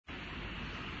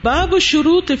باب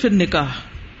الشروط فی النکاح،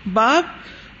 باب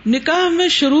نکاح میں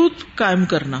شروط قائم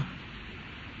کرنا.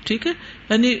 ٹھیک ہے،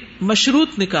 یعنی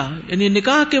مشروط نکاح، یعنی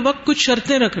نکاح کے وقت کچھ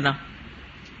شرطیں رکھنا.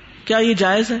 کیا یہ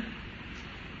جائز ہے؟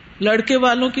 لڑکے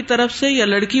والوں کی طرف سے یا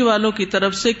لڑکی والوں کی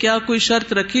طرف سے کیا کوئی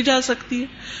شرط رکھی جا سکتی ہے،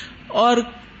 اور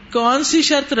کون سی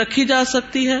شرط رکھی جا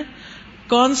سکتی ہے،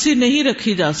 کون سی نہیں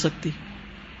رکھی جا سکتی،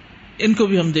 ان کو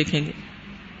بھی ہم دیکھیں گے.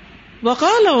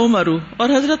 وقال عمر، اور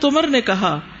حضرت عمر نے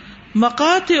کہا،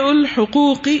 مقاطع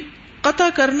الحقوق، قطع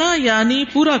کرنا یعنی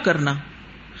پورا کرنا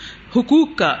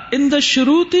حقوق کا، عند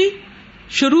الشروط،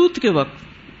 شروط کے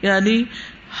وقت، یعنی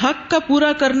حق کا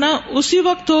پورا کرنا اسی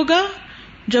وقت ہوگا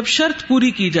جب شرط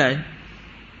پوری کی جائے.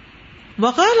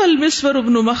 وقال المسور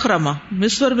بن مخرمہ،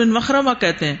 مسور بن مخرمہ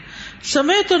کہتے ہیں،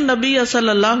 سمعت النبی صلی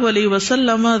اللہ علیہ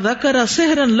وسلم ذکر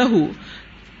سحرا لہ،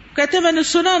 کہتے میں نے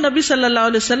سنا نبی صلی اللہ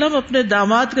علیہ وسلم اپنے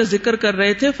داماد کا ذکر کر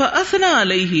رہے تھے. فاثنى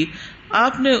علیہ،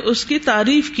 آپ نے اس کی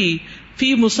تعریف کی،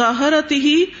 فی مصاہرتہ،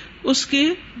 اس کی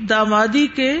دامادی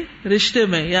کے رشتے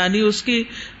میں، یعنی اس کی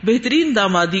بہترین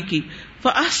دامادی کی.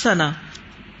 فاحسن،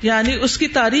 یعنی اس کی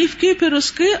تعریف کی، پھر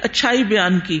اس کی اچھائی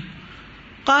بیان کی.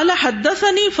 قال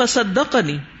حدثنی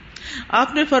فصدقنی،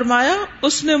 آپ نے فرمایا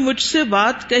اس نے مجھ سے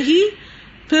بات کہی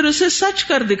پھر اسے سچ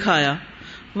کر دکھایا.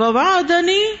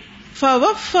 ووعدنی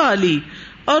فوفى لی،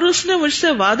 اور اس نے مجھ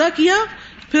سے وعدہ کیا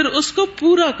پھر اس کو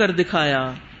پورا کر دکھایا.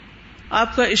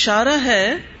 آپ کا اشارہ ہے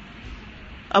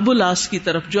ابو العاص کی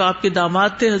طرف، جو آپ کے داماد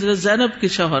تھے، حضرت زینب کے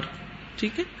شوہر.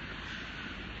 ٹھیک ہے،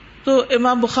 تو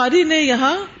امام بخاری نے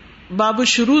یہاں باب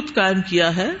الشروط قائم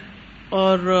کیا ہے،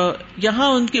 اور یہاں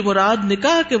ان کی مراد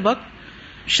نکاح کے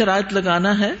وقت شرائط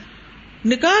لگانا ہے.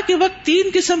 نکاح کے وقت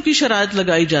 3 قسم کی شرائط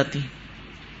لگائی جاتی.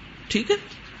 ٹھیک ہے،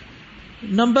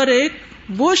 نمبر 1،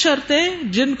 وہ شرطیں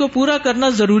جن کو پورا کرنا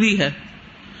ضروری ہے.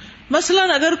 مثلا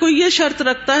اگر کوئی یہ شرط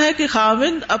رکھتا ہے کہ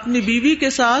خاوند اپنی بیوی کے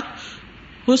ساتھ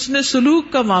حسن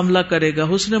سلوک کا معاملہ کرے گا،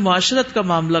 حسن معاشرت کا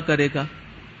معاملہ کرے گا،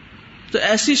 تو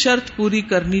ایسی شرط پوری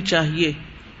کرنی چاہیے.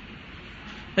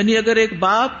 یعنی اگر ایک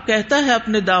باپ کہتا ہے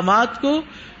اپنے داماد کو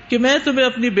کہ میں تمہیں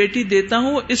اپنی بیٹی دیتا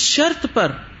ہوں اس شرط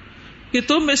پر کہ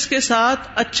تم اس کے ساتھ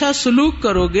اچھا سلوک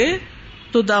کرو گے،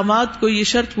 تو داماد کو یہ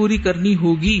شرط پوری کرنی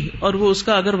ہوگی. اور وہ اس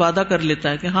کا اگر وعدہ کر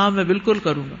لیتا ہے کہ ہاں میں بالکل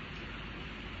کروں گا.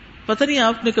 پتہ نہیں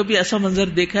آپ نے کبھی ایسا منظر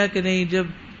دیکھا ہے کہ نہیں، جب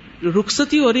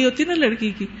رخصتی ہو رہی ہوتی نا لڑکی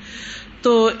کی،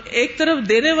 تو ایک طرف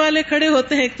دینے والے کھڑے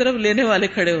ہوتے ہیں، ایک طرف لینے والے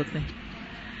کھڑے ہوتے ہیں.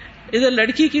 ادھر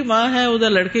لڑکی کی ماں ہے، ادھر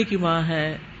لڑکے کی ماں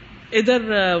ہے، ادھر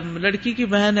لڑکی کی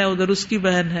بہن ہے، ادھر اس کی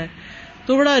بہن ہے.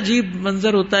 تو بڑا عجیب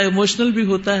منظر ہوتا ہے، ایموشنل بھی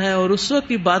ہوتا ہے، اور اس وقت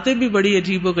کی باتیں بھی بڑی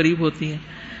عجیب و غریب ہوتی ہیں.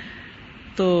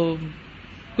 تو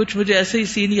کچھ مجھے ایسے ہی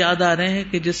سین یاد آ رہے ہیں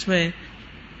کہ جس میں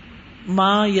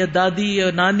ماں یا دادی یا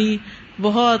نانی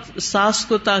بہت ساس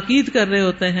کو تاکید کر رہے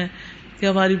ہوتے ہیں کہ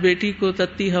ہماری بیٹی کو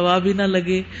تتی ہوا بھی نہ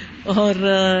لگے، اور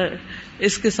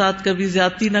اس کے ساتھ کبھی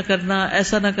زیادتی نہ کرنا،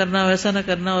 ایسا نہ کرنا، ویسا نہ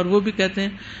کرنا. اور وہ بھی کہتے ہیں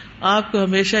آپ کو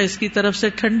ہمیشہ اس کی طرف سے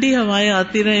ٹھنڈی ہوائیں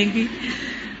آتی رہیں گی.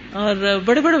 اور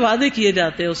بڑے بڑے وعدے کیے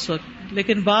جاتے ہیں اس وقت،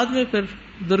 لیکن بعد میں پھر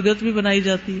درگت بھی بنائی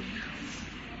جاتی ہے.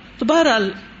 تو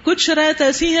بہرحال کچھ شرائط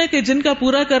ایسی ہیں کہ جن کا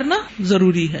پورا کرنا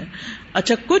ضروری ہے.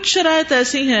 اچھا، کچھ شرائط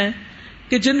ایسی ہیں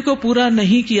کہ جن کو پورا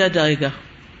نہیں کیا جائے گا.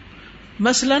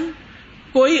 مثلا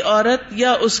کوئی عورت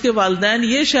یا اس کے والدین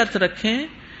یہ شرط رکھیں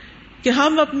کہ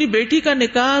ہم اپنی بیٹی کا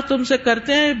نکاح تم سے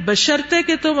کرتے ہیں بشرطے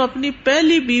کہ تم اپنی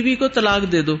پہلی بیوی کو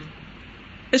طلاق دے دو.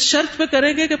 اس شرط پہ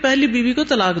کریں گے کہ پہلی بیوی کو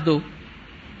طلاق دو،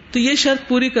 تو یہ شرط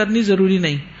پوری کرنی ضروری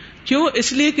نہیں. کیوں؟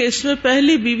 اس لیے کہ اس میں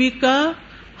پہلی بیوی کا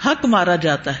حق مارا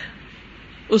جاتا ہے،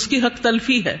 اس کی حق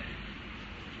تلفی ہے.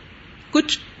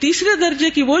 کچھ تیسرے درجے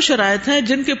کی وہ شرائط ہیں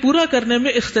جن کے پورا کرنے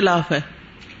میں اختلاف ہے.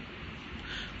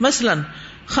 مثلا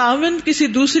خاوند کسی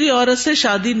دوسری عورت سے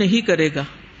شادی نہیں کرے گا،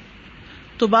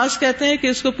 تو بعض کہتے ہیں کہ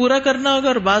اس کو پورا کرنا ہوگا،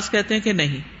 اور بعض کہتے ہیں کہ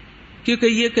نہیں، کیونکہ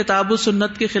یہ کتاب و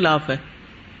سنت کے خلاف ہے.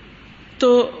 تو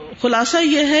خلاصہ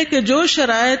یہ ہے کہ جو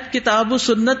شرائط کتاب و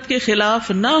سنت کے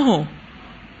خلاف نہ ہو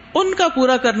ان کا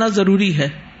پورا کرنا ضروری ہے.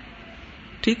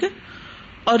 ٹھیک ہے،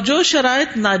 اور جو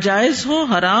شرائط ناجائز ہو،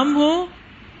 حرام ہو،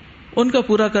 ان کا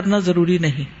پورا کرنا ضروری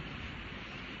نہیں.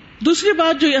 دوسری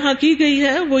بات جو یہاں کی گئی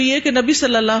ہے وہ یہ کہ نبی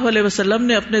صلی اللہ علیہ وسلم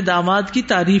نے اپنے داماد کی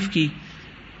تعریف کی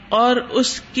اور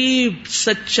اس کی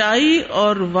سچائی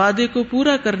اور وعدے کو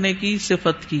پورا کرنے کی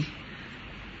صفت کی.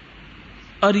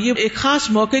 اور یہ ایک خاص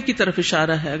موقع کی طرف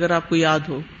اشارہ ہے. اگر آپ کو یاد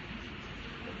ہو،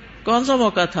 کون سا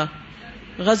موقع تھا؟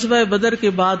 غزوہ بدر کے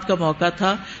بعد کا موقع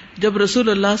تھا، جب رسول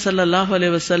اللہ صلی اللہ علیہ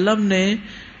وسلم نے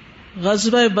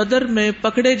غزوہ بدر میں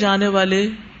پکڑے جانے والے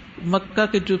مکہ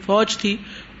کے جو فوج تھی،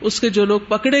 اس کے جو لوگ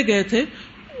پکڑے گئے تھے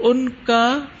ان کا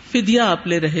فدیہ آپ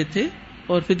لے رہے تھے،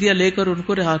 اور فدیہ لے کر ان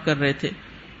کو رہا کر رہے تھے.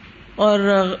 اور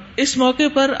اس موقع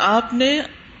پر آپ نے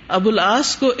ابو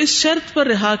العاص کو اس شرط پر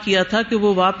رہا کیا تھا کہ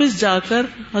وہ واپس جا کر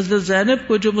حضرت زینب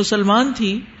کو جو مسلمان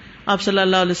تھی آپ صلی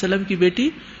اللہ علیہ وسلم کی بیٹی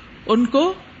ان کو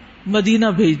مدینہ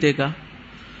بھیج دے گا.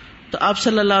 تو آپ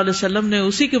صلی اللہ علیہ وسلم نے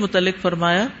اسی کے متعلق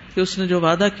فرمایا کہ اس نے جو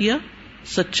وعدہ کیا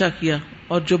سچا کیا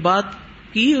اور جو بات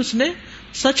کی اس نے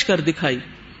سچ کر دکھائی.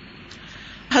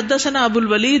 حدثنا ابو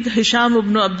الولید ہشام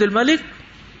ابن عبد الملک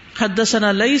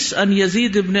حدثنا لیث عن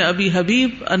یزید ابن ابی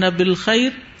حبیب عن ابی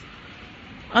الخیر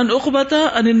عن عقبۃ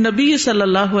عن النبی صلی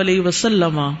اللہ علیہ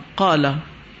وسلم قال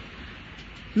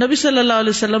نبی صلی اللہ علیہ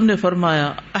وسلم نے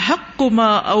فرمایا احق ما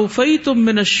اوفیتم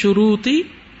من الشروط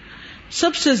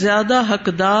سب سے زیادہ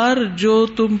حقدار جو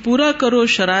تم پورا کرو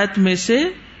شرائط میں سے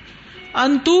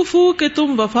ان توفو کہ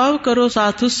تم وفا کرو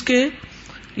ساتھ اس کے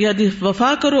یعنی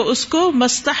وفا کرو اس کو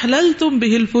مستحللتم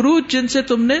بہ الفروج جن سے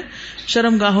تم نے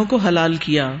شرمگاہوں کو حلال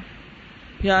کیا.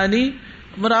 یعنی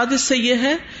مراد اس سے یہ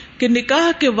ہے کہ نکاح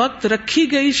کے وقت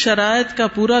رکھی گئی شرائط کا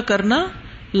پورا کرنا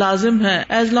لازم ہے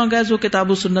ایز لانگ ایز وہ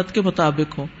کتاب و سنت کے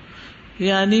مطابق ہو.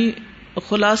 یعنی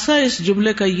خلاصہ اس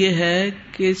جملے کا یہ ہے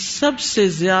کہ سب سے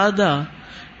زیادہ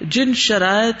جن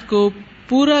شرائط کو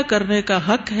پورا کرنے کا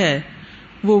حق ہے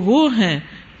وہ ہیں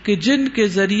کہ جن کے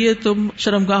ذریعے تم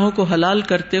شرمگاہوں کو حلال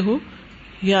کرتے ہو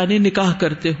یعنی نکاح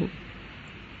کرتے ہو.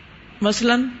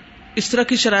 مثلا اس طرح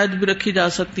کی شرائط بھی رکھی جا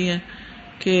سکتی ہیں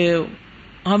کہ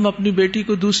ہم اپنی بیٹی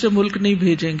کو دوسرے ملک نہیں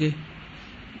بھیجیں گے,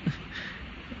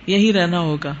 یہیں رہنا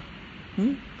ہوگا,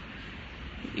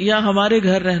 یا ہمارے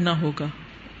گھر رہنا ہوگا.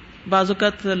 بعض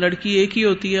اوقات لڑکی ایک ہی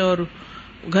ہوتی ہے اور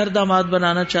گھر داماد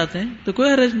بنانا چاہتے ہیں تو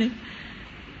کوئی حرج نہیں,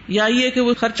 یا یہ کہ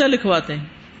وہ خرچہ لکھواتے ہیں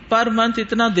پر منتھ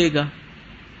اتنا دے گا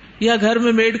یا گھر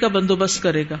میں میڈ کا بندوبست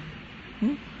کرے گا.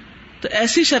 تو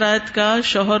ایسی شرائط کا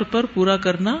شوہر پر پورا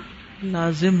کرنا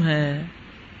لازم ہے.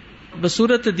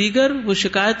 بصورت دیگر وہ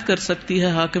شکایت کر سکتی ہے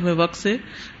حاکم وقت سے,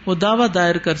 وہ دعویٰ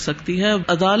دائر کر سکتی ہے,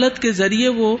 عدالت کے ذریعے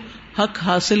وہ حق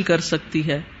حاصل کر سکتی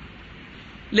ہے,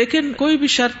 لیکن کوئی بھی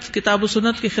شرط کتاب و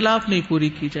سنت کے خلاف نہیں پوری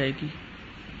کی جائے گی.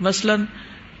 مثلا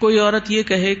کوئی عورت یہ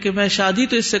کہے کہ میں شادی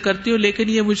تو اس سے کرتی ہوں لیکن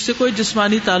یہ مجھ سے کوئی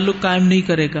جسمانی تعلق قائم نہیں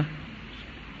کرے گا,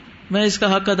 میں اس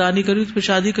کا حق ادا نہیں کروں, تو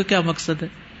شادی کا کیا مقصد ہے؟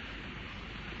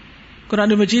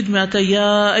 قرآن مجید میں آتا ہے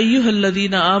یا ایھا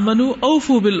الذین آمنوا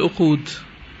اوفوا بالعقود,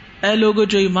 اے لوگو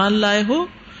جو ایمان لائے ہو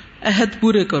عہد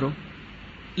پورے کرو,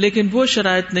 لیکن وہ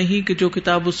شرائط نہیں کہ جو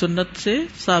کتاب و سنت سے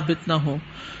ثابت نہ ہو.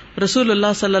 رسول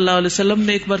اللہ صلی اللہ علیہ وسلم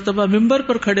نے ایک مرتبہ ممبر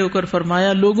پر کھڑے ہو کر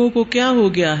فرمایا لوگوں کو کیا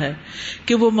ہو گیا ہے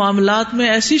کہ وہ معاملات میں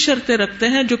ایسی شرطیں رکھتے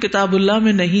ہیں جو کتاب اللہ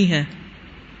میں نہیں ہیں.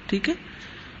 ٹھیک ہے,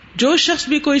 جو شخص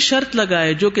بھی کوئی شرط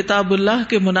لگائے جو کتاب اللہ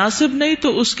کے مناسب نہیں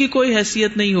تو اس کی کوئی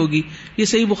حیثیت نہیں ہوگی. یہ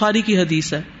صحیح بخاری کی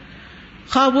حدیث ہے.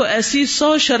 خواہ وہ ایسی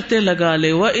 100 شرطیں لگا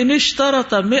لے وَإِنِ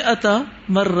اشْتَرَطَ مِئَةَ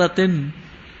مَرَّةٍ.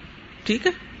 ٹھیک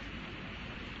ہے.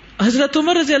 حضرت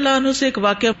عمر رضی اللہ عنہ سے ایک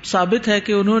واقعہ ثابت ہے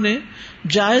کہ انہوں نے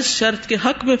جائز شرط کے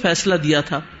حق میں فیصلہ دیا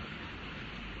تھا.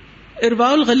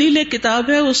 ارواء الغلیل ایک کتاب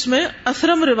ہے, اس میں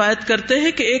اثرم روایت کرتے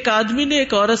ہیں کہ ایک آدمی نے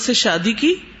ایک عورت سے شادی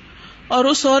کی اور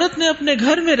اس عورت نے اپنے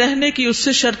گھر میں رہنے کی اس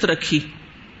سے شرط رکھی.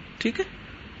 ٹھیک ہے,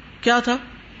 کیا تھا؟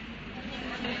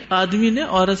 آدمی نے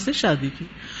عورت سے شادی کی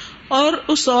اور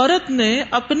اس عورت نے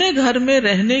اپنے گھر میں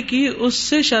رہنے کی اس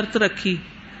سے شرط رکھی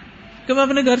کہ میں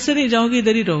اپنے گھر سے نہیں جاؤں گی,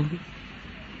 ادھر ہی رہوں گی.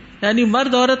 یعنی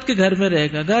مرد عورت کے گھر میں رہے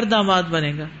گا, گھر داماد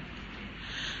بنے گا.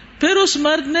 پھر اس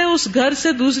مرد نے اس گھر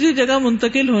سے دوسری جگہ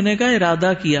منتقل ہونے کا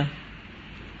ارادہ کیا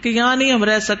کہ یہاں نہیں ہم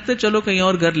رہ سکتے, چلو کہیں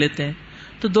اور گھر لیتے ہیں.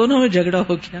 تو دونوں میں جھگڑا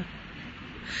ہو گیا.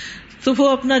 تو وہ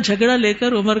اپنا جھگڑا لے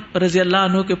کر عمر رضی اللہ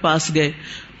عنہ کے پاس گئے.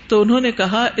 تو انہوں نے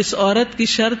کہا اس عورت کی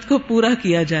شرط کو پورا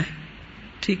کیا جائے.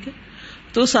 ٹھیک ہے.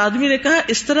 تو اس آدمی نے کہا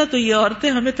اس طرح تو یہ عورتیں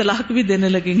ہمیں طلاق بھی دینے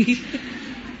لگیں گی.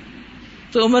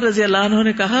 تو عمر رضی اللہ عنہ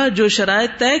نے کہا جو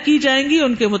شرائط طے کی جائیں گی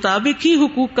ان کے مطابق ہی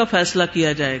حقوق کا فیصلہ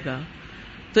کیا جائے گا.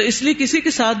 تو اس لیے کسی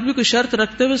کے ساتھ بھی کوئی شرط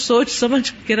رکھتے ہوئے سوچ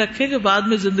سمجھ کے رکھیں کہ بعد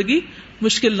میں زندگی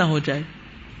مشکل نہ ہو جائے.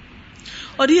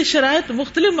 اور یہ شرائط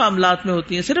مختلف معاملات میں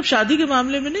ہوتی ہیں, صرف شادی کے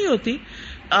معاملے میں نہیں ہوتی.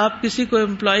 آپ کسی کو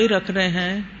امپلائی رکھ رہے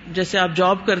ہیں, جیسے آپ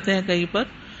جاب کرتے ہیں کہیں پر,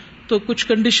 تو کچھ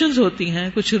کنڈیشنز ہوتی ہیں,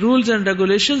 کچھ رولز اینڈ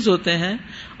ریگولیشنز ہوتے ہیں,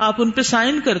 آپ ان پہ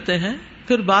سائن کرتے ہیں,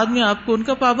 پھر بعد میں آپ کو ان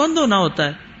کا پابند ہونا ہوتا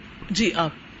ہے. جی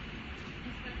آپ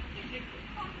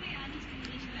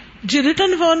جی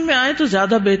ریٹن فارم میں آئے تو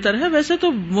زیادہ بہتر ہے. ویسے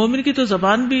تو مومن کی تو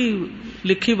زبان بھی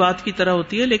لکھی بات کی طرح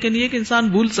ہوتی ہے, لیکن یہ کہ انسان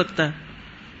بھول سکتا ہے,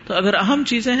 تو اگر اہم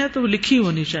چیزیں ہیں تو وہ لکھی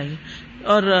ہونی چاہیے.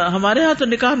 اور ہمارے ہاں تو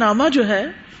نکاح نامہ جو ہے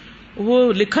وہ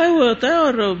لکھا ہوا ہوتا ہے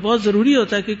اور بہت ضروری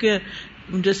ہوتا ہے, کیونکہ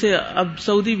جیسے اب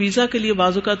سعودی ویزا کے لیے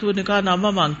بعض اوقات وہ نکاح نامہ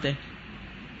مانگتے ہیں,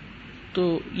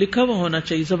 تو لکھا ہوا ہونا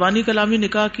چاہیے. زبانی کلامی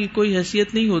نکاح کی کوئی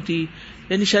حیثیت نہیں ہوتی,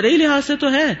 یعنی شرعی لحاظ سے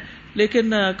تو ہے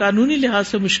لیکن قانونی لحاظ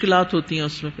سے مشکلات ہوتی ہیں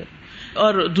اس میں. پھر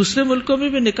اور دوسرے ملکوں میں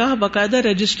بھی نکاح باقاعدہ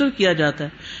رجسٹر کیا جاتا ہے.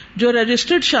 جو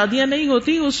رجسٹرڈ شادیاں نہیں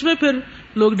ہوتی اس میں پھر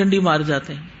لوگ ڈنڈی مار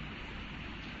جاتے ہیں.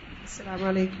 السلام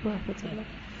علیکم ورحمۃ اللہ.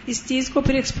 اس چیز کو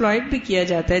پھر ایکسپلائٹ بھی کیا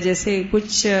جاتا ہے, جیسے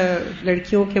کچھ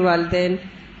لڑکیوں کے والدین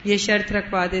یہ شرط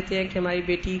رکھوا دیتے ہیں کہ ہماری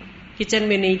بیٹی کچن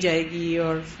میں نہیں جائے گی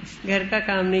اور گھر کا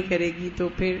کام نہیں کرے گی, تو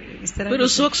پھر اس طرح پھر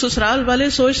اس وقت سسرال والے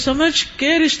سوچ سمجھ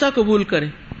کے رشتہ قبول کریں,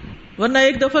 ورنہ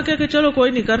ایک دفعہ کہ چلو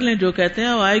کوئی نہیں کر لیں جو کہتے ہیں,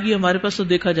 وہ آئے گی ہمارے پاس تو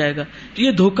دیکھا جائے گا,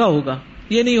 یہ دھوکا ہوگا,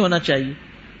 یہ نہیں ہونا چاہیے.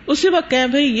 اسی وقت کہیں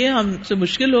بھائی یہ ہم سے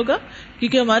مشکل ہوگا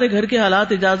کیونکہ ہمارے گھر کے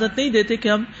حالات اجازت نہیں دیتے کہ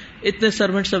ہم اتنے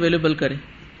سرونٹس اویلیبل کریں.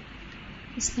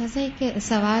 استاذہ ایک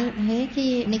سوال ہے کہ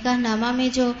نکاح نامہ میں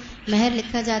جو مہر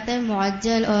لکھا جاتا ہے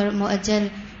معجل اور مؤجل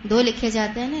دو لکھے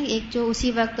جاتے ہیں نا, ایک جو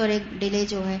اسی وقت اور ایک ڈیلے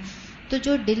جو ہے, تو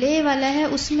جو ڈیلے والا ہے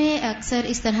اس میں اکثر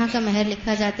اس طرح کا مہر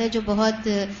لکھا جاتا ہے جو بہت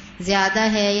زیادہ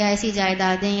ہے یا ایسی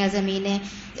جائیدادیں یا زمینیں,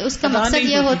 اس کا مقصد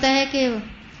یہ ہوتا ہے کہ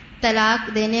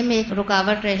طلاق دینے میں ایک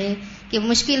رکاوٹ رہے, کہ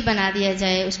مشکل بنا دیا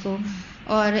جائے اس کو.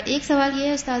 اور ایک سوال یہ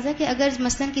ہے استاذہ کہ اگر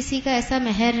مثلا کسی کا ایسا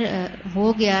مہر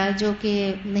ہو گیا جو کہ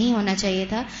نہیں ہونا چاہیے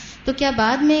تھا, تو کیا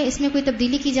بعد میں اس میں کوئی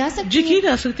تبدیلی کی جا سکتی ہے؟ جی کی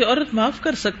جا سکتی ہے, عورت معاف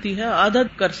کر سکتی ہے, آدھا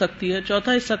کر سکتی ہے,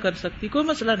 چوتھا حصہ کر سکتی, کوئی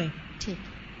مسئلہ نہیں.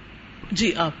 ٹھیک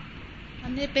جی. آپ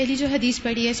ہم نے پہلی جو حدیث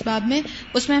پڑھی ہے اس باب میں,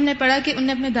 اس میں ہم نے پڑھا کہ انہوں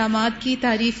نے اپنے داماد کی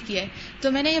تعریف کی ہے.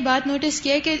 تو میں نے یہ بات نوٹس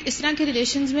کیا ہے کہ اس طرح کے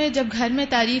ریلیشنز میں جب گھر میں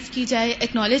تعریف کی جائے,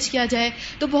 ایکنالج کیا جائے,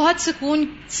 تو بہت سکون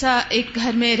سا ایک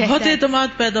گھر میں رہتا ہے, بہت اعتماد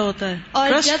پیدا ہوتا ہے, اور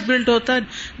ٹرسٹ بلڈ ہوتا ہے.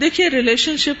 دیکھیے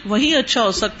ریلیشن شپ وہیں اچھا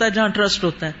ہو سکتا ہے جہاں ٹرسٹ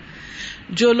ہوتا ہے.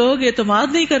 جو لوگ اعتماد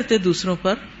نہیں کرتے دوسروں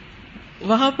پر,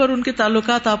 وہاں پر ان کے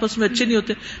تعلقات آپس میں اچھے نہیں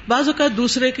ہوتے. بعض اوقات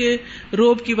دوسرے کے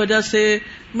روب کی وجہ سے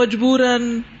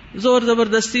مجبوراً زور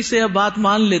زبردستی سے اب بات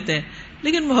مان لیتے ہیں,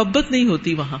 لیکن محبت نہیں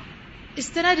ہوتی وہاں. اس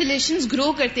طرح ریلیشنز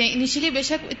گرو کرتے ہیں. انیشلی بے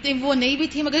شک اتنی وہ نہیں بھی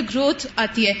تھی, مگر گروتھ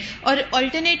آتی ہے. اور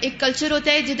آلٹرنیٹ ایک کلچر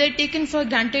ہوتا ہے جدھر ٹیکن فار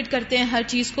گرانٹیڈ کرتے ہیں ہر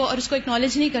چیز کو اور اس کو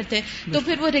اکنالج نہیں کرتے, تو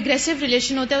پھر وہ ریگریسو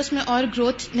ریلیشن ہوتا ہے, اس میں اور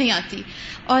گروتھ نہیں آتی.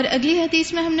 اور اگلی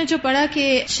حدیث میں ہم نے جو پڑھا کہ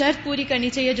شرط پوری کرنی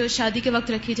چاہیے جو شادی کے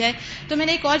وقت رکھی جائے, تو میں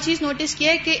نے ایک اور چیز نوٹس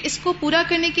کیا ہے کہ اس کو پورا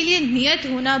کرنے کے لیے نیت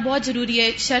ہونا بہت ضروری ہے.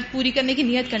 شرط پوری کرنے کی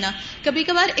نیت کرنا, کبھی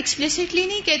کبھار ایکسپلیسٹلی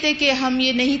نہیں کہتے کہ ہم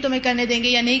یہ نہیں تمہیں کرنے دیں گے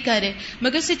یا نہیں کر رہے,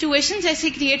 مگر سچویشنز ایسی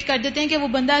کریٹ کر دیتے ہیں کہ وہ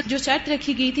بندہ جو شرط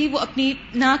رکھی گئی تھی وہ اپنی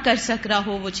نہ کر سک رہا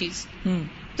ہو وہ چیز.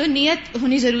 تو نیت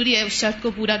ہونی ضروری ہے اس شرط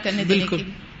کو پورا کرنے دینے کی.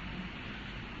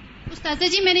 استاذہ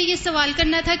جی میں نے یہ سوال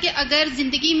کرنا تھا کہ اگر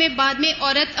زندگی میں بعد میں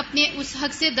عورت اپنے اس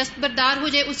حق سے دستبردار ہو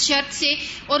جائے اس شرط سے,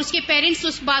 اور اس کے پیرنٹس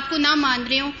اس بات کو نہ مان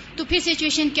رہے ہوں, تو پھر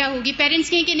سچویشن کیا ہوگی؟ پیرنٹس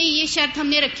کہیں کہ نہیں یہ شرط ہم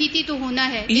نے رکھی تھی تو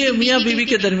ہونا ہے, یہ میاں بیوی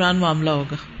کے درمیان معاملہ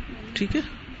ہوگا. ٹھیک ہے.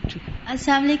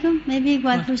 السلام علیکم. میں بھی ایک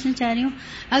بات پوچھنا چاہ رہی ہوں,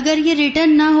 اگر یہ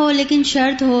ریٹرن نہ ہو لیکن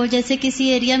شرط ہو, جیسے کسی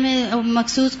ایریا میں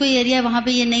مخصوص کوئی ایریا وہاں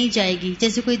پہ یہ نہیں جائے گی,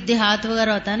 جیسے کوئی دیہات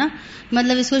وغیرہ ہوتا ہے نا,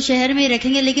 مطلب اس کو شہر میں ہی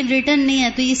رکھیں گے لیکن ریٹرن نہیں ہے,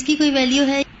 تو اس کی کوئی ویلیو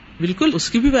ہے؟ بالکل اس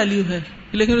کی بھی ویلیو ہے,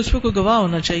 لیکن اس پہ کوئی گواہ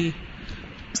ہونا چاہیے.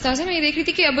 استاذہ میں یہ دیکھ رہی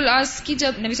تھی کہ ابو العاص کی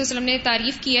جب نبی صلی اللہ علیہ وسلم نے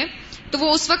تعریف کی ہے تو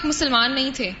وہ اس وقت مسلمان نہیں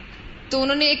تھے, تو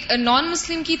انہوں نے ایک نان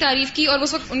مسلم کی تعریف کی اور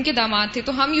اس وقت ان کے داماد تھے.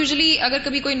 تو ہم یوزلی اگر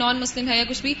کبھی کوئی نان مسلم ہے یا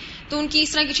کچھ بھی تو ان کی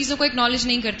اس طرح کی چیزوں کو اکنالج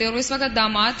نہیں کرتے, اور اس وقت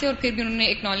داماد تھے اور پھر بھی انہوں نے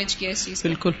اکنالج کیا اس چیز کو.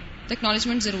 بالکل تو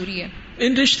اکنالجمنٹ ضروری ہے.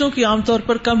 ان رشتوں کی عام طور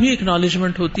پر کم ہی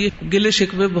اکنالجمنٹ ہوتی ہے, گلے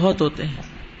شکوے بہت ہوتے ہیں.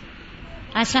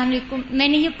 السلام علیکم. میں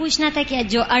نے یہ پوچھنا تھا کہ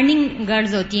جو ارننگ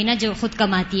گرلز ہوتی ہے نا, جو خود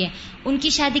کماتی ہے, ان کی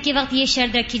شادی کے وقت یہ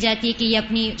شرط رکھی جاتی ہے کہ یہ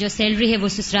اپنی جو سیلری ہے وہ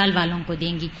سسرال والوں کو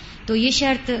دیں گی, تو یہ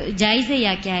شرط جائز ہے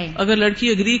یا کیا ہے؟ اگر لڑکی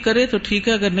اگری کرے تو ٹھیک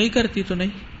ہے, اگر نہیں کرتی تو نہیں.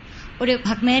 اور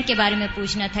حق مہر کے بارے میں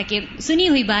پوچھنا تھا کہ سنی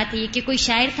ہوئی بات ہے یہ کہ کوئی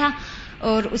شاعر تھا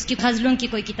اور اس کی غزلوں کی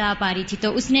کوئی کتاب آ رہی تھی,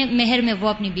 تو اس نے مہر میں وہ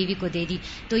اپنی بیوی کو دے دی,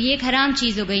 تو یہ ایک حرام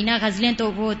چیز ہو گئی نا. غزلیں تو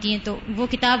وہ ہوتی ہیں, تو وہ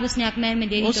کتاب اس نے حق مہر میں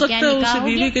دے دی, تو کیا نکاح ہو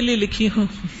گیا؟ بیوی کے لیے لکھی ہوں.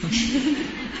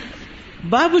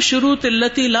 باب شروط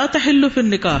التی لا تحل فی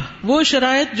النکاح, وہ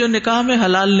شرائط جو نکاح میں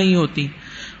حلال نہیں ہوتی.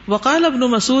 وقال ابن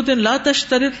مسعود لا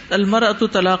تشترط المرأة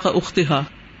طلاق اختها,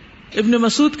 ابن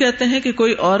مسعود کہتے ہیں کہ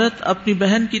کوئی عورت اپنی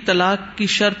بہن کی طلاق کی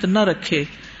شرط نہ رکھے.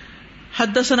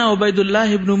 حدثنا عبید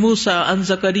اللہ ابن موسیٰ عن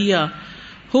زکریا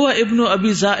هو ابن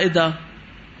ابی زائدہ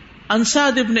عن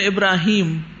سعد ابن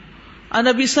ابراہیم عن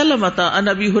ابی سلمۃ عن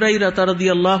ابی ہریرہ رضی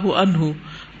اللہ عنہ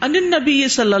عن النبی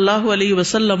صلی اللہ علیہ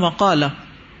وسلم قال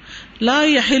لا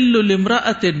يحل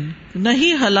لامرأة,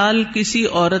 نہیں حلال کسی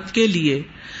عورت کے لیے,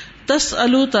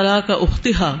 تسأل طلاق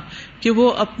اختها, کہ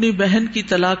وہ اپنی بہن کی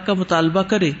طلاق کا مطالبہ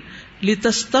کرے,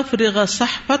 لتستفرغ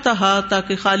صحفتها,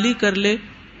 تاکہ خالی کر لے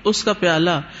اس کا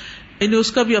پیالہ, یعنی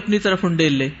اس کا بھی اپنی طرف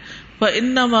انڈیل لے.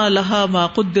 فإنما لها ما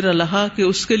قدر لها, کہ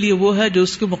اس کے لیے وہ ہے جو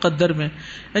اس کے مقدر میں,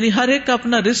 یعنی ہر ایک کا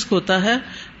اپنا رزق ہوتا ہے.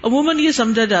 عموماً یہ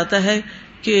سمجھا جاتا ہے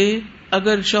کہ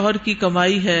اگر شوہر کی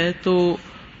کمائی ہے تو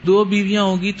 2 بیویاں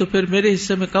ہوں گی تو پھر میرے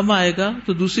حصے میں کم آئے گا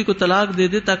تو دوسری کو طلاق دے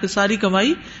دے تاکہ ساری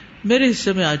کمائی میرے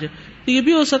حصے میں آ جائے. تو یہ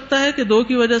بھی ہو سکتا ہے کہ 2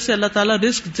 کی وجہ سے اللہ تعالیٰ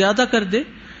رزق زیادہ کر دے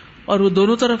اور وہ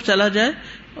دونوں طرف چلا جائے.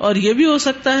 اور یہ بھی ہو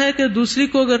سکتا ہے کہ دوسری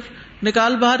کو اگر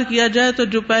نکال باہر کیا جائے تو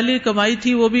جو پہلی کمائی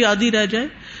تھی وہ بھی آدھی رہ جائے.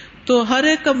 تو ہر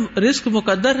ایک کا رزق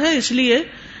مقدر ہے، اس لیے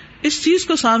اس چیز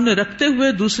کو سامنے رکھتے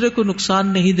ہوئے دوسرے کو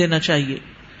نقصان نہیں دینا چاہیے.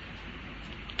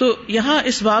 تو یہاں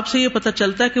اس باب سے یہ پتہ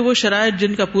چلتا ہے کہ وہ شرائط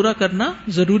جن کا پورا کرنا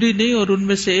ضروری نہیں، اور ان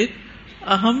میں سے ایک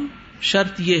اہم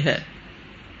شرط یہ ہے.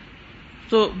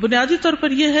 تو بنیادی طور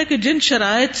پر یہ ہے کہ جن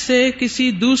شرائط سے کسی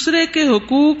دوسرے کے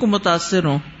حقوق متاثر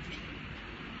ہوں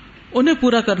انہیں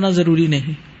پورا کرنا ضروری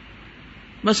نہیں.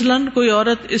 مثلاً کوئی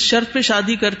عورت اس شرط پہ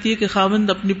شادی کرتی ہے کہ خاوند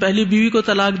اپنی پہلی بیوی کو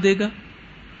طلاق دے گا،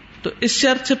 تو اس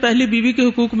شرط سے پہلی بیوی کے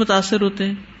حقوق متاثر ہوتے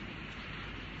ہیں.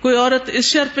 کوئی عورت اس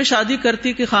شرط پہ شادی کرتی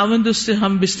ہے کہ خاوند اس سے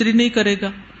ہم بستری نہیں کرے گا،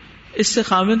 اس سے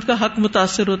خاوند کا حق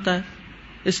متاثر ہوتا ہے،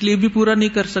 اس لیے بھی پورا نہیں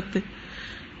کر سکتے.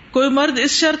 کوئی مرد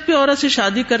اس شرط پہ عورت سے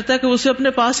شادی کرتا ہے کہ اسے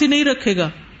اپنے پاس ہی نہیں رکھے گا،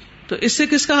 تو اس سے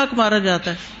کس کا حق مارا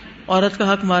جاتا ہے؟ عورت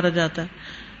کا حق مارا جاتا ہے.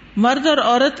 مرد اور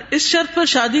عورت اس شرط پر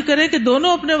شادی کریں کہ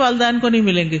دونوں اپنے والدین کو نہیں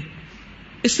ملیں گے،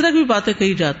 اس طرح بھی باتیں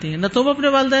کہی جاتی ہیں، نہ تم اپنے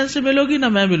والدین سے ملو گی نہ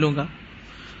میں ملوں گا،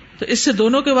 تو اس سے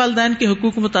دونوں کے والدین کے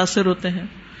حقوق متاثر ہوتے ہیں.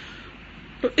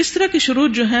 تو اس طرح کی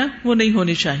شروط جو ہیں وہ نہیں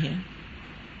ہونی چاہیے.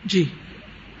 جی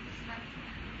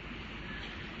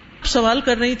سوال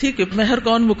کر رہی تھی کہ مہر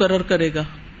کون مقرر کرے گا.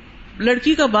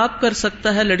 لڑکی کا باپ کر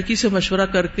سکتا ہے، لڑکی سے مشورہ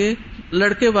کر کے.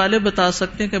 لڑکے والے بتا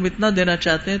سکتے ہیں کہ ہم اتنا دینا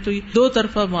چاہتے ہیں، تو یہ 2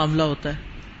 طرفہ معاملہ ہوتا ہے.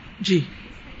 جی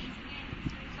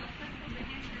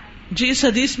اس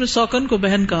حدیث میں سوکن کو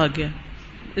بہن کہا گیا.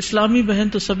 اسلامی بہن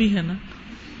تو سبھی ہے نا.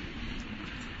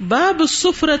 باب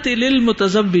السفرۃ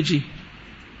للمتزوج،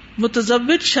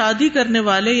 متزوج شادی کرنے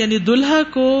والے یعنی دلہا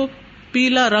کو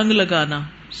پیلا رنگ لگانا،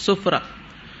 سفرہ.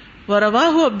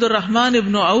 ورواہ عبد الرحمن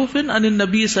ابن عوف عن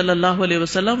النبی صلی اللہ علیہ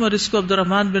وسلم، اور اس کو عبد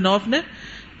الرحمن بن عوف نے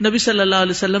نبی صلی اللہ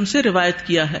علیہ وسلم سے روایت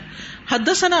کیا ہے.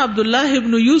 حدثنا عبد اللہ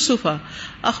ابن یوسف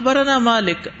اخبرنا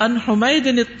مالک عن حمید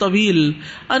الطویل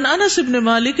عن انس ابن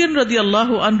مالک رضی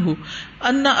اللہ عنہ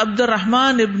ان عبد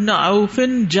الرحمن ابن عوف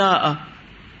جاء.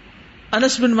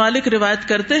 انس بن مالک روایت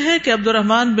کرتے ہیں کہ عبد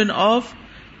الرحمن بن عوف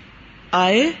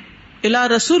آئے الی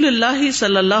رسول اللہ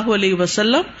صلی اللہ علیہ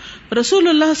وسلم، رسول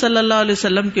اللہ صلی اللہ علیہ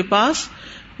وسلم کے پاس.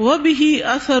 وبہ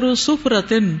اثر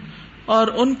صفرۃ، اور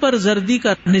ان پر زردی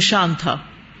کا نشان تھا،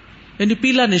 یعنی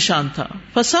پیلا نشان تھا.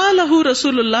 فسالہ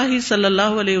رسول اللہ صلی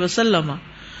اللہ علیہ وسلم،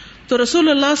 تو رسول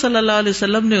اللہ صلی اللہ علیہ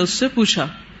وسلم نے اس سے پوچھا.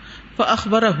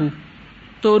 فاخبرہ،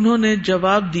 تو انہوں نے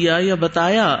جواب دیا یا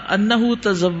بتایا، انہ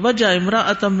تزوج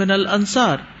امرأۃ من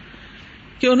الانصار،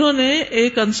 کہ انہوں نے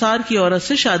ایک انصار کی عورت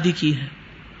سے شادی کی ہے.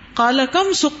 قال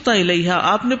کم سقت الیہا،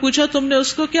 آپ نے پوچھا تم نے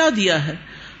اس کو کیا دیا ہے؟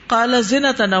 قال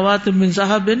زنۃ نواۃ من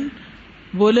ذہب،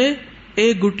 بولے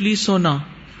 1 گٹلی سونا.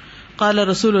 قال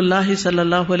رسول اللہ صلی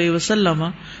اللہ علیہ وسلم،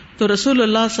 تو رسول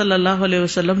اللہ صلی اللہ علیہ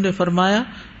وسلم نے فرمایا،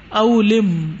 اولم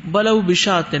ولو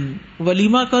بشاۃ،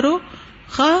 ولیمہ کرو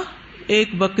خواہ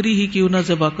 1 بکری ہی کیوں نہ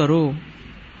ذبح کرو.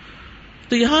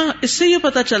 تو یہاں اس سے یہ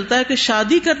پتا چلتا ہے کہ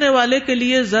شادی کرنے والے کے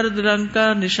لیے زرد رنگ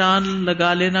کا نشان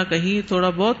لگا لینا کہیں تھوڑا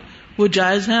بہت وہ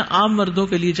جائز ہے، عام مردوں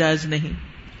کے لیے جائز نہیں.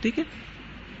 ٹھیک ہے.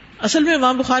 اصل میں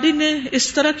امام بخاری نے اس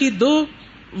طرح کی 2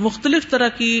 مختلف طرح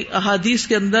کی احادیث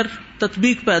کے اندر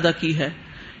تطبیق پیدا کی ہے.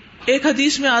 ایک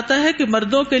حدیث میں آتا ہے کہ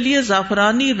مردوں کے لیے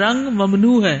زعفرانی رنگ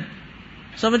ممنوع ہے.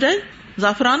 سمجھ آئی؟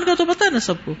 زعفران کا تو پتہ ہے نا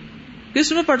سب کو،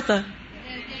 کس میں پڑتا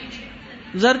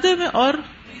ہے؟ زردے میں، اور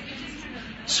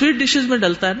سویٹ ڈشز میں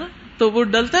ڈلتا ہے نا. تو وہ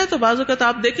ڈلتا ہے تو بعض اوقات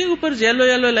آپ دیکھیں اوپر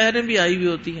یلو لہریں بھی آئی ہوئی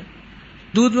ہوتی ہیں.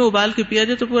 دودھ میں ابال کے پیا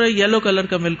جائے تو پورا یلو کلر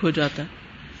کا ملک ہو جاتا ہے.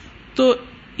 تو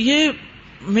یہ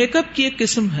میک اپ کی ایک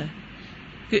قسم ہے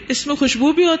کہ اس میں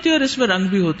خوشبو بھی ہوتی ہے اور اس میں رنگ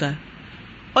بھی ہوتا ہے،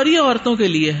 اور یہ عورتوں کے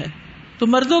لیے ہے. تو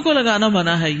مردوں کو لگانا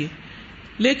منع ہے یہ.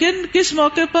 لیکن کس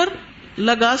موقع پر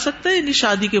لگا سکتے ہیں؟ یعنی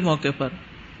شادی کے موقع پر،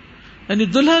 یعنی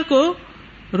دلہا کو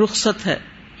رخصت ہے.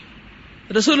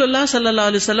 رسول اللہ صلی اللہ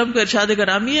علیہ وسلم کا ارشاد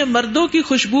گرامی ہے، مردوں کی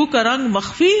خوشبو کا رنگ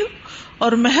مخفی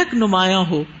اور مہک نمایاں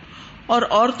ہو، اور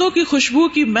عورتوں کی خوشبو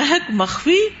کی مہک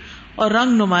مخفی اور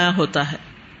رنگ نمایاں ہوتا ہے.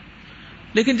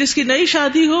 لیکن جس کی نئی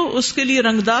شادی ہو اس کے لیے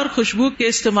رنگدار خوشبو کے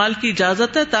استعمال کی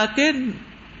اجازت ہے تاکہ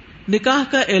نکاح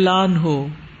کا اعلان ہو،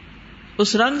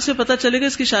 اس رنگ سے پتہ چلے گا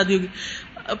اس کی شادی ہوگی.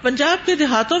 پنجاب کے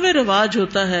دیہاتوں میں رواج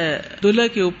ہوتا ہے دلہے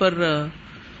کے اوپر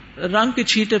رنگ کے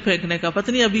چھینٹے پھینکنے کا،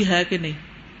 پتہ نہیں ابھی ہے کہ نہیں.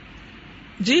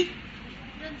 جی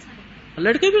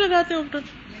لڑکے بھی لگاتے ہیں اوپر،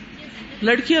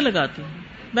 لڑکیاں لگاتی ہیں.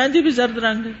 مہندی بھی زرد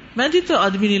رنگ ہے. مہندی تو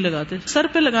آدمی نہیں لگاتے، سر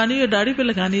پہ لگانی ہے، داڑھی پہ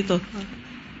لگانی تو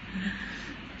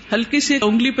ہلکی سی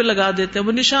انگلی پہ لگا دیتے ہیں،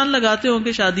 وہ نشان لگاتے ہوں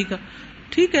گے شادی کا.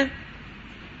 ٹھیک ہے.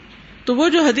 تو وہ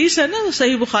جو حدیث ہے نا وہ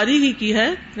صحیح بخاری ہی کی ہے.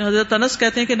 حضرت انس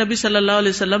کہتے ہیں کہ نبی صلی اللہ علیہ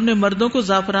وسلم نے مردوں کو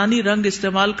زعفرانی رنگ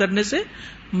استعمال کرنے سے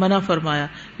منع فرمایا,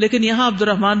 لیکن یہاں عبد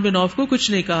الرحمن بن عوف کو کچھ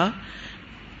نہیں کہا.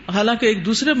 حالانکہ ایک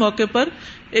دوسرے موقع پر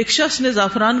ایک شخص نے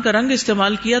زعفران کا رنگ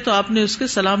استعمال کیا تو آپ نے اس کے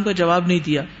سلام کا جواب نہیں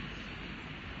دیا.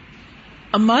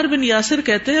 عمار بن یاسر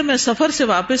کہتے ہیں میں سفر سے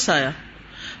واپس آیا,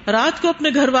 رات کو اپنے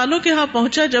گھر والوں کے ہاں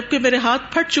پہنچا جبکہ میرے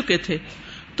ہاتھ پھٹ چکے تھے,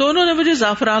 تو انہوں نے مجھے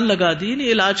زعفران لگا دی,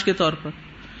 یعنی علاج کے طور پر.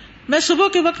 میں صبح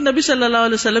کے وقت نبی صلی اللہ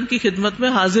علیہ وسلم کی خدمت میں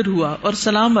حاضر ہوا اور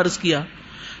سلام عرض کیا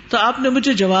تو آپ نے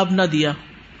مجھے جواب نہ دیا,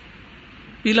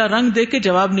 پیلا رنگ دیکھ کے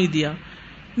جواب نہیں دیا,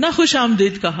 نہ خوش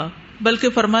آمدید کہا, بلکہ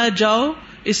فرمایا جاؤ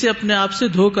اسے اپنے آپ سے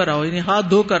دھو کر آؤ, یعنی ہاتھ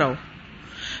دھو کر آؤ.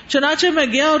 چنانچہ میں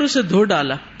گیا اور اسے دھو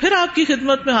ڈالا, پھر آپ کی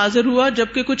خدمت میں حاضر ہوا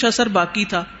جبکہ کچھ اثر باقی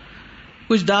تھا,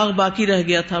 کچھ داغ باقی رہ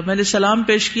گیا تھا. میں نے سلام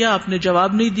پیش کیا, آپ نے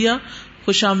جواب نہیں دیا,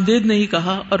 خوش آمدید نہیں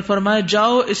کہا اور فرمایا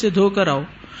جاؤ اسے دھو کر آؤ.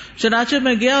 چنانچہ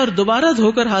میں گیا اور دوبارہ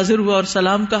دھو کر حاضر ہوا اور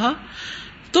سلام کہا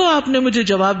تو آپ نے مجھے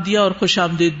جواب دیا اور خوش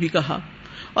آمدید بھی کہا,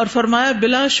 اور فرمایا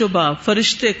بلا شبہ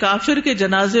فرشتے کافر کے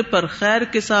جنازے پر خیر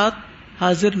کے ساتھ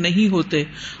حاضر نہیں ہوتے,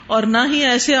 اور نہ ہی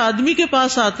ایسے آدمی کے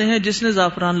پاس آتے ہیں جس نے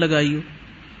زعفران لگائی ہو,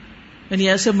 یعنی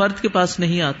ایسے مرد کے پاس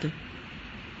نہیں آتے.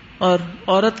 اور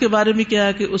عورت کے بارے میں کیا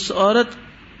ہے کہ اس عورت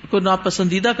کو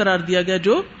ناپسندیدہ قرار دیا گیا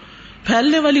جو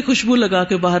پھیلنے والی خوشبو لگا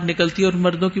کے باہر نکلتی ہے اور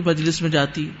مردوں کی مجلس میں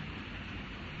جاتی ہے.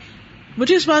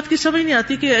 مجھے اس بات کی سمجھ نہیں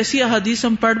آتی کہ ایسی احادیث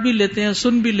ہم پڑھ بھی لیتے ہیں,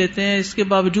 سن بھی لیتے ہیں, اس کے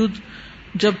باوجود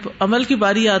جب عمل کی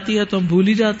باری آتی ہے تو ہم بھول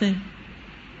ہی جاتے ہیں,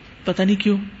 پتہ نہیں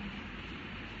کیوں.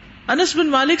 انس بن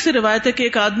مالک سے روایت ہے کہ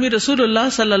ایک آدمی رسول اللہ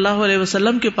صلی اللہ علیہ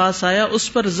وسلم کے پاس آیا,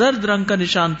 اس پر زرد رنگ کا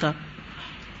نشان تھا,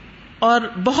 اور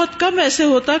بہت کم ایسے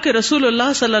ہوتا کہ رسول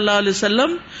اللہ صلی اللہ علیہ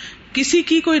وسلم کسی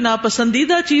کی کوئی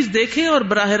ناپسندیدہ چیز دیکھیں اور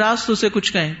براہ راست اسے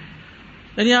کچھ کہیں,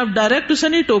 یعنی آپ ڈائریکٹ اسے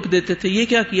نہیں ٹوک دیتے تھے یہ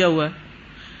کیا کیا ہوا ہے.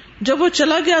 جب وہ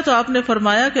چلا گیا تو آپ نے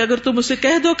فرمایا کہ اگر تم اسے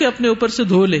کہہ دو کہ اپنے اوپر سے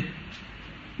دھو لے,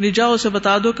 نہیں جاؤ اسے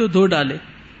بتا دو کہ وہ دھو ڈالے.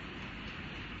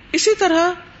 اسی طرح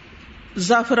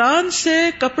زعفران سے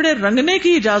کپڑے رنگنے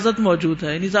کی اجازت موجود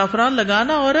ہے, یعنی زعفران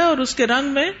لگانا اور ہے اور اس کے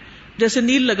رنگ میں جیسے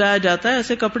نیل لگایا جاتا ہے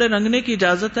ایسے کپڑے رنگنے کی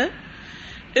اجازت ہے.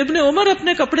 ابن عمر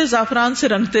اپنے کپڑے زعفران سے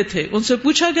رنگتے تھے, ان سے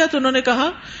پوچھا گیا تو انہوں نے کہا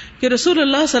کہ رسول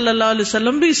اللہ صلی اللہ علیہ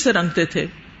وسلم بھی اس سے رنگتے تھے.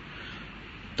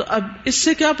 تو اب اس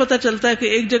سے کیا پتا چلتا ہے کہ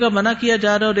ایک جگہ منع کیا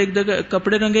جا رہا ہے اور ایک جگہ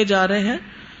کپڑے رنگے جا رہے ہیں؟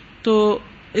 تو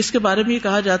اس کے بارے میں یہ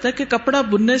کہا جاتا ہے کہ کپڑا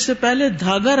بننے سے پہلے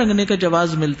دھاگا رنگنے کا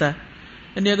جواز ملتا ہے,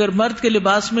 یعنی اگر مرد کے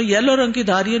لباس میں یلو رنگ کی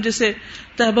دھاریاں جیسے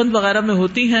تہبند وغیرہ میں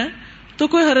ہوتی ہیں تو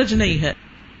کوئی حرج نہیں ہے.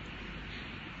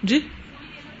 جی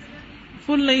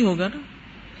فل نہیں ہوگا نا,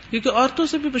 کیونکہ عورتوں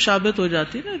سے بھی مشابہت ہو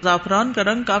جاتی ہے نا. زعفران کا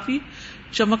رنگ کافی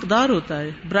چمکدار ہوتا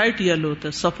ہے, برائٹ یلو ہوتا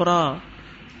ہے, صفرا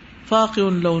فاقع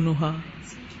لونھا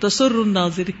تسر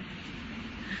الناظرین.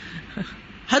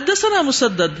 حدثنا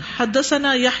مسدد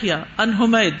حدثنا یحیی عن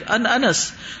حمید عن انس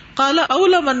قال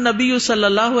اولم النبی صلی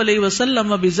اللہ علیہ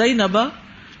وسلم بزینب.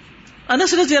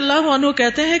 انس رضی اللہ عنہ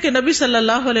کہتے ہیں کہ نبی صلی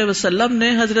اللہ علیہ وسلم نے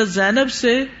حضرت زینب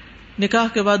سے نکاح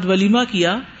کے بعد ولیمہ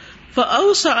کیا.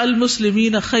 فاوسع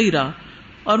المسلمین خیرا,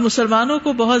 اور مسلمانوں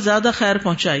کو بہت زیادہ خیر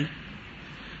پہنچائی.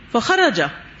 فخرج,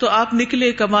 تو آپ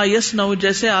نکلے کما یصنع,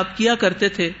 جیسے آپ کیا کرتے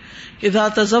تھے. اذا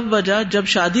تزوج, جب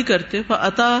شادی کرتے.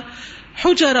 فاتا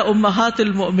حجر امہات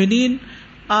المؤمنین,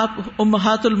 آپ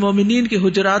امہات المؤمنین کے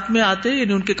حجرات میں آتے,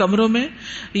 یعنی ان کے کمروں میں.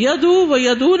 یدعو و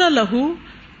یدعون لہ,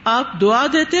 آپ دعا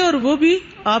دیتے اور وہ بھی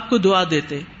آپ کو دعا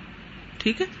دیتے.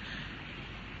 ٹھیک ہے.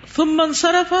 ثم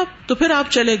انصرف, تو پھر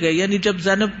آپ چلے گئے, یعنی جب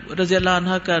زینب رضی اللہ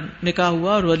عنہا کا نکاح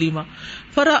ہوا اور ولیمہ.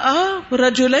 فرآ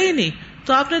رجلین,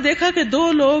 تو آپ نے دیکھا کہ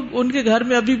دو لوگ ان کے گھر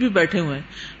میں ابھی بھی بیٹھے ہوئے ہیں.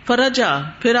 فرجع,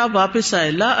 پھر آپ واپس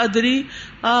آئے. لا ادری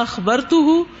اخبرتہ,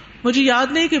 مجھے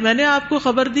یاد نہیں کہ میں نے آپ کو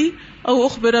خبر دی. او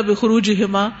اخبر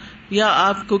بخروجہما, یا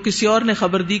آپ کو کسی اور نے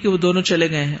خبر دی کہ وہ دونوں چلے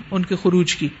گئے ہیں, ان کے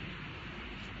خروج کی.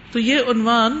 تو یہ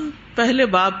عنوان پہلے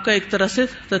باب کا ایک طرح سے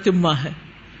تتمہ ہے.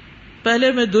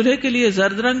 پہلے میں دلہے کے لیے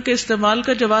زرد رنگ کے استعمال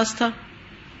کا جواز تھا,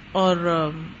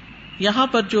 اور یہاں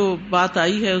پر جو بات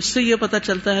آئی ہے اس سے یہ پتہ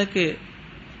چلتا ہے کہ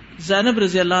زینب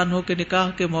رضی اللہ عنہ کے نکاح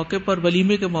کے موقع پر,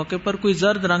 ولیمے کے موقع پر کوئی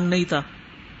زرد رنگ نہیں تھا.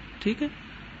 ٹھیک ہے.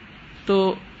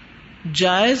 تو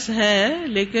جائز ہے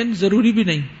لیکن ضروری بھی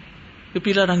نہیں کہ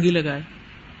پیلا رنگ ہی لگائے.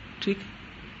 ٹھیک.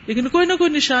 لیکن کوئی نہ کوئی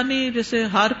نشانی, جیسے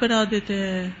ہار پہنا دیتے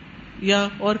ہیں یا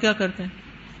اور کیا کرتے ہیں,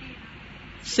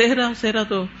 صحرا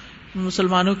تو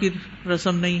مسلمانوں کی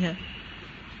رسم نہیں ہے.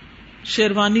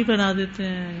 شیروانی پہنا دیتے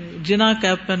ہیں, جنا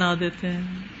کیپ پہنا دیتے ہیں,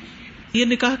 یہ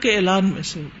نکاح کے اعلان میں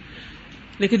سے.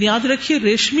 لیکن یاد رکھیے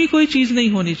ریشمی کوئی چیز نہیں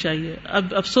ہونی چاہیے.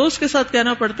 اب افسوس کے ساتھ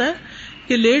کہنا پڑتا ہے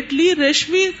کہ لیٹلی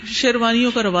ریشمی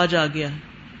شیروانیوں کا رواج آ گیا ہے.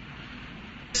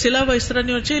 سلا و اس طرح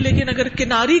نہیں ہونا چاہیے، لیکن اگر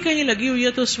کناری کہیں لگی ہوئی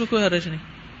ہے تو اس میں کوئی حرج نہیں.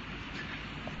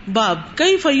 باب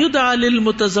کیف یدعى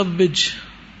للمتزوج،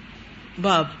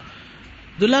 باب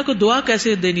دلہا کو دعا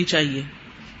کیسے دینی چاہیے.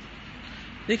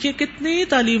 دیکھیے کتنی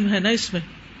تعلیم ہے نا اس میں،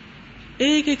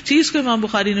 ایک ایک چیز کو امام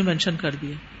بخاری نے مینشن کر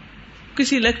دیا.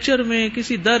 کسی لیکچر میں،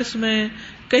 کسی درس میں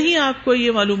کہیں آپ کو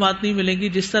یہ معلومات نہیں ملیں گی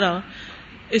جس طرح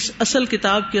اس اصل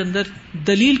کتاب کے اندر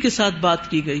دلیل کے ساتھ بات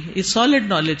کی گئی ہے. یہ سالڈ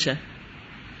نالج ہے.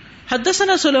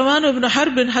 حدثنا سلیمان بن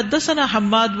حرب حدثنا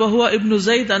حماد وهو ابن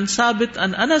زید عن ثابت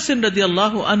عن انس رضی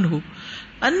اللہ عنہ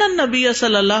ان النبی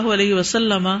صلی اللہ علیہ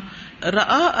وسلم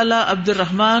رأى على عبد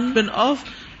الرحمن بن عوف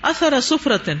اثر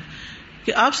صفرۃ،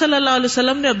 کہ آپ صلی اللہ علیہ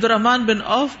وسلم نے عبد الرحمن بن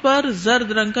عوف پر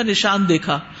زرد رنگ کا نشان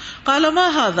دیکھا. قال ما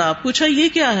هذا، پوچھا یہ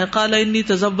کیا ہے. قال انی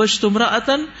تزوجت امرأۃ،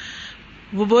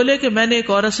 وہ بولے کہ میں نے ایک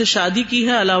عورت سے شادی کی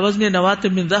ہے. علی وزن نواۃ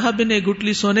من ذهب، ایک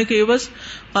گٹلی سونے کے عوض.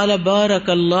 قال بارک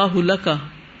اللہ لک،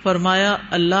 فرمایا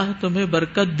اللہ تمہیں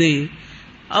برکت دے.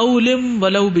 اولم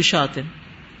ولو بشات،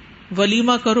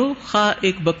 ولیمہ کرو خواہ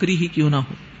ایک بکری ہی کیوں نہ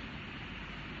ہو.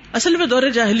 اصل میں دور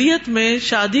جاہلیت میں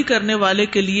شادی کرنے والے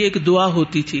کے لیے ایک دعا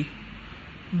ہوتی تھی،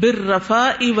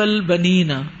 بالرفاء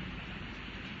والبنین،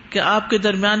 کہ آپ کے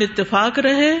درمیان اتفاق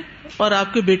رہے اور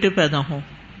آپ کے بیٹے پیدا ہوں.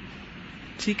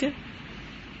 ٹھیک ہے.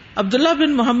 عبداللہ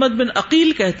بن محمد بن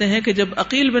عقیل کہتے ہیں کہ جب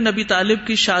عقیل بن ابی طالب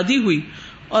کی شادی ہوئی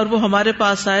اور وہ ہمارے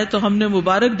پاس آئے تو ہم نے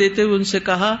مبارک دیتے ہوئے ان سے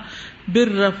کہا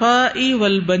بالرفاء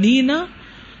والبنین.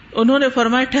 انہوں نے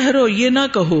فرمایا ٹھہرو، یہ نہ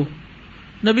کہو،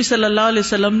 نبی صلی اللہ علیہ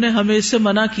وسلم نے ہمیں اس سے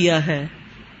منع کیا ہے.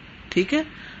 ٹھیک ہے.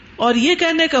 اور یہ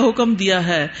کہنے کا حکم دیا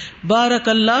ہے بارک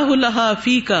اللہ لہا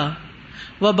فیکا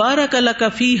وبارک لک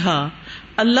فیہا،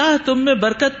 اللہ تم میں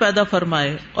برکت پیدا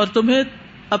فرمائے اور تمہیں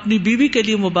اپنی بیوی کے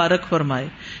لیے مبارک فرمائے.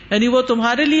 یعنی وہ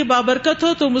تمہارے لیے بابرکت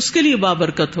ہو، تم اس کے لیے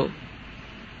بابرکت ہو.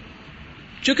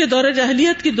 چونکہ دور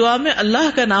جاہلیت کی دعا میں اللہ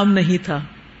کا نام نہیں تھا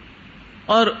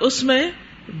اور اس میں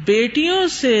بیٹیوں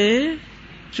سے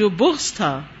جو بغض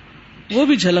تھا وہ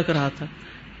بھی جھلک رہا تھا.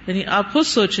 یعنی آپ خود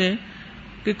سوچیں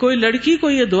کہ کوئی لڑکی کو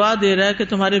یہ دعا دے رہا ہے کہ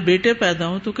تمہارے بیٹے پیدا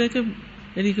ہوں، تو کہ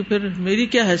یعنی کہ پھر میری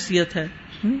کیا حیثیت ہے.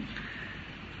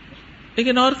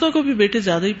 لیکن عورتوں کو بھی بیٹے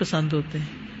زیادہ ہی پسند ہوتے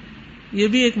ہیں، یہ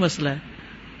بھی ایک مسئلہ ہے.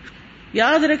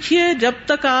 یاد رکھیے جب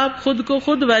تک آپ خود کو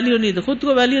خود ویلیو نہیں دے، خود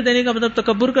کو ویلیو دینے کا مطلب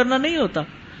تکبر کرنا نہیں ہوتا،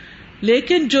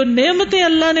 لیکن جو نعمتیں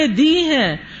اللہ نے دی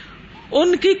ہیں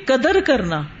ان کی قدر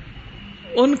کرنا،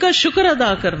 ان کا شکر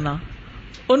ادا کرنا،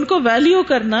 ان کو ویلیو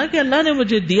کرنا کہ اللہ نے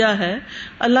مجھے دیا ہے،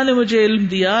 اللہ نے مجھے علم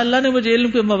دیا، اللہ نے مجھے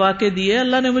علم کے مواقع دیے،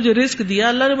 اللہ نے مجھے رزق دیا،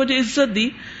 اللہ نے مجھے عزت دی.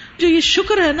 جو یہ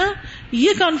شکر ہے نا،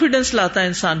 یہ کانفیڈینس لاتا ہے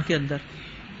انسان کے اندر.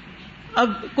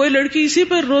 اب کوئی لڑکی اسی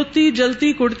پر روتی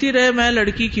جلتی کڑتی رہے میں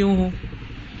لڑکی کیوں ہوں،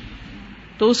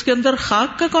 تو اس کے اندر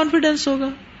خاک کا کانفیڈینس ہوگا.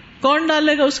 کون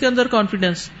ڈالے گا اس کے اندر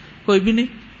کانفیڈینس؟ کوئی بھی نہیں.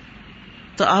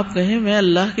 تو آپ کہیں میں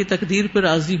اللہ کی تقدیر پر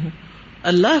راضی ہوں.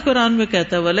 اللہ قرآن میں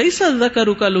کہتا ہے وَلَيْسَ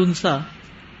الذَّكَرُ كَالْأُنثَىٰ،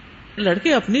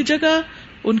 لڑکے اپنی جگہ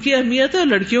ان کی اہمیت ہے اور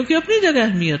لڑکیوں کی اپنی جگہ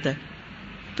اہمیت ہے.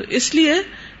 تو اس لیے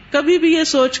کبھی بھی یہ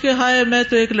سوچ کے ہائے میں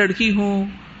تو ایک لڑکی ہوں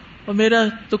اور میرا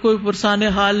تو کوئی پرسان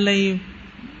حال نہیں،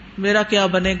 میرا کیا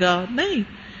بنے گا، نہیں.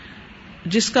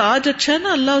 جس کا آج اچھا ہے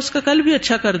نا، اللہ اس کا کل بھی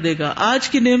اچھا کر دے گا. آج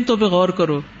کی نعمتوں پہ غور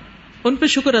کرو، ان پہ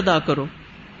شکر ادا کرو،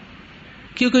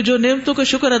 کیونکہ جو نعمتوں کا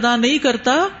شکر ادا نہیں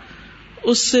کرتا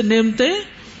اس سے نعمتیں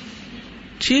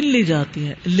چھین لی جاتی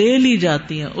ہیں، لے لی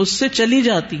جاتی ہیں، اس سے چلی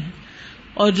جاتی ہیں.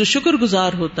 اور جو شکر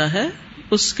گزار ہوتا ہے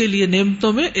اس کے لیے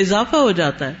نعمتوں میں اضافہ ہو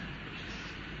جاتا ہے.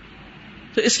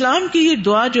 تو اسلام کی یہ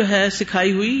دعا جو ہے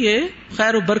سکھائی ہوئی، یہ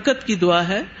خیر و برکت کی دعا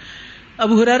ہے.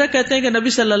 ابو ہریرہ کہتے ہیں کہ نبی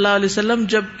صلی اللہ علیہ وسلم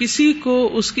جب کسی کو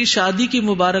اس کی شادی کی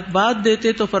مبارکباد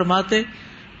دیتے تو فرماتے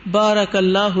بارک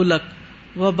اللہ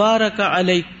لک وبارک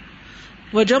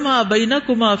علیک وجمع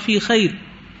بینکما فی خیر،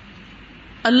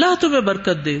 اللہ تمہیں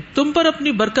برکت دے، تم پر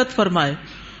اپنی برکت فرمائے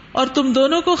اور تم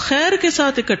دونوں کو خیر کے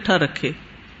ساتھ اکٹھا رکھے.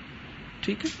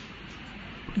 ٹھیک ہے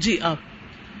جی. آپ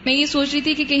میں یہ سوچ رہی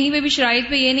تھی کہ کہیں پہ بھی شرائط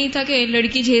پہ یہ نہیں تھا کہ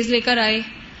لڑکی جہیز لے کر آئے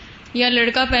یا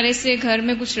لڑکا پہلے سے گھر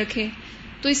میں کچھ رکھے،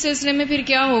 تو اس سلسلے میں پھر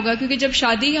کیا ہوگا؟ کیونکہ جب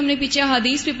شادی ہم نے پیچھے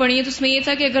حدیث بھی پڑھی ہے تو اس میں یہ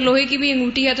تھا کہ اگر لوہے کی بھی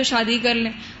انگوٹھی ہے تو شادی کر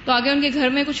لیں، تو آگے ان کے گھر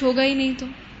میں کچھ ہوگا ہی نہیں. تو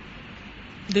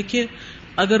دیکھیے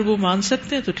اگر وہ مان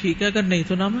سکتے ہیں تو ٹھیک ہے، اگر نہیں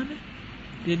تو نہ مانے.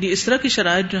 یعنی اس طرح کی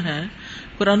شرائط جو ہیں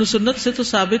قرآن و سنت سے تو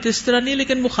ثابت اس طرح نہیں،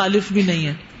 لیکن مخالف بھی نہیں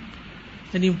ہے.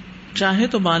 یعنی چاہے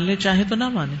تو مان لیں، چاہے تو نہ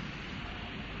مانے.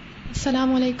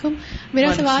 السلام علیکم.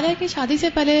 میرا سوال ہے کہ شادی سے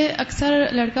پہلے اکثر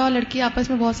لڑکا اور لڑکی آپس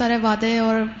میں بہت سارے وعدے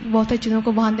اور بہت سی چیزوں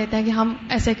کو باندھ دیتے ہیں کہ ہم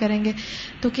ایسے کریں گے،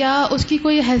 تو کیا اس کی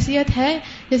کوئی حیثیت ہے؟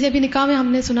 جیسے ابھی نکاح میں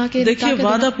ہم نے سنا کہ دیکھیے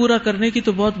وعدہ پورا کرنے کی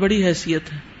تو بہت بڑی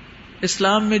حیثیت ہے.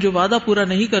 اسلام میں جو وعدہ پورا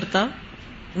نہیں کرتا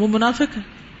وہ منافق ہے،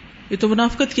 یہ تو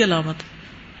منافقت کی علامت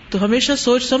ہے. تو ہمیشہ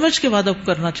سوچ سمجھ کے وعدہ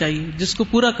کرنا چاہیے جس کو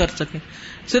پورا کر سکیں،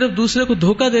 صرف دوسرے کو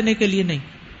دھوکہ دینے کے لیے نہیں.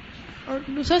 اور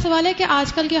دوسرا سوال ہے کہ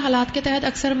آج کل کے حالات کے تحت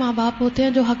اکثر ماں باپ ہوتے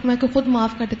ہیں جو حق میں کو خود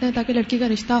معاف کر دیتے ہیں تاکہ لڑکی کا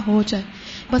رشتہ ہو جائے.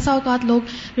 بسا اوقات لوگ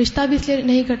رشتہ بھی اس لیے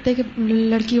نہیں کرتے کہ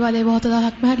لڑکی والے بہت زیادہ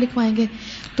حق مہر لکھوائیں گے.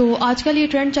 تو آج کل یہ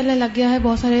ٹرینڈ چلنے لگ گیا ہے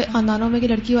بہت سارے خاندانوں میں کہ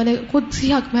لڑکی والے خود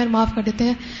ہی حق مہر معاف کر دیتے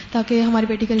ہیں تاکہ ہماری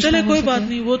بیٹی کا رشتہ ہو سکے. چلے کوئی بات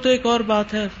نہیں، وہ تو ایک اور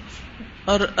بات ہے،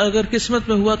 اور اگر قسمت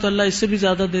میں ہوا تو اللہ اس سے بھی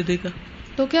زیادہ دے دے گا.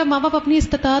 تو کیا ماں باپ اپنی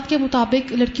استطاعت کے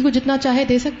مطابق لڑکی کو جتنا چاہے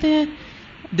دے سکتے ہیں؟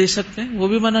 دے سکتے ہیں، وہ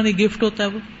بھی منع نہیں، گفٹ ہوتا ہے،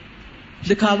 وہ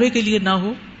دکھاوے کے لیے نہ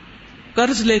ہو،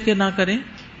 قرض لے کے نہ کریں.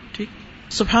 ٹھیک.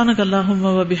 سبحانک اللہم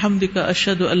و بحمدک،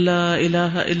 اشہد ان لا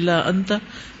الہ الا انت،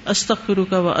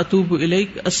 استغفرک و اتوب الیک.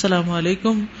 السلام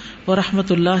علیکم ورحمۃ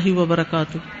اللہ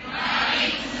وبرکاتہ.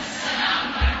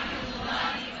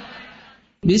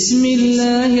 بسم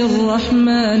اللہ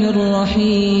الرحمن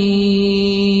الرحیم.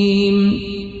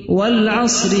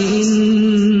 والعصر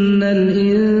ان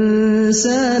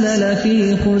الانسان لفی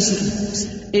خسر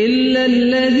الا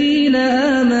الذین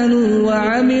آمنوا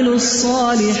وعملوا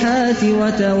الصالحات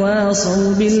وتواصوا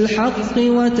بالحق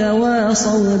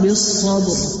وتواصوا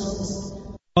بالصبر.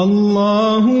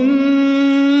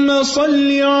 اللهم صل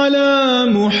على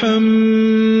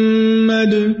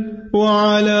محمد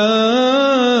وعلى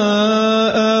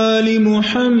آل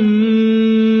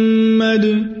محمد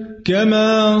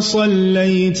كما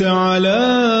صليت على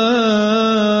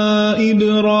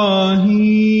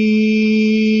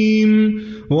إبراهيم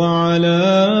وعلى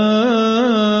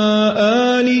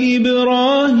آل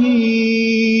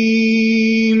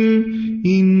إبراهيم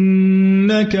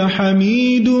إنك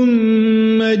حميد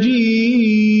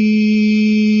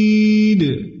مجيد.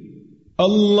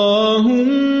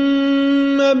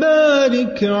 اللهم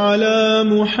بارك على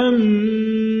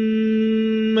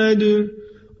محمد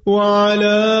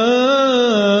وعلى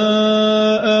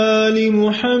آل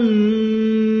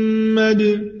محمد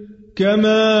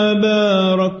كما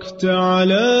باركت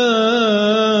على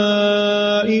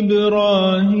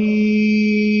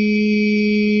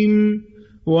إبراهيم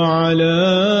وعلى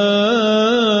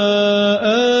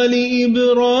آل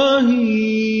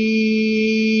إبراهيم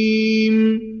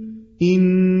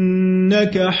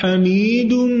إنك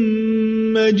حميد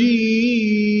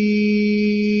مجيد.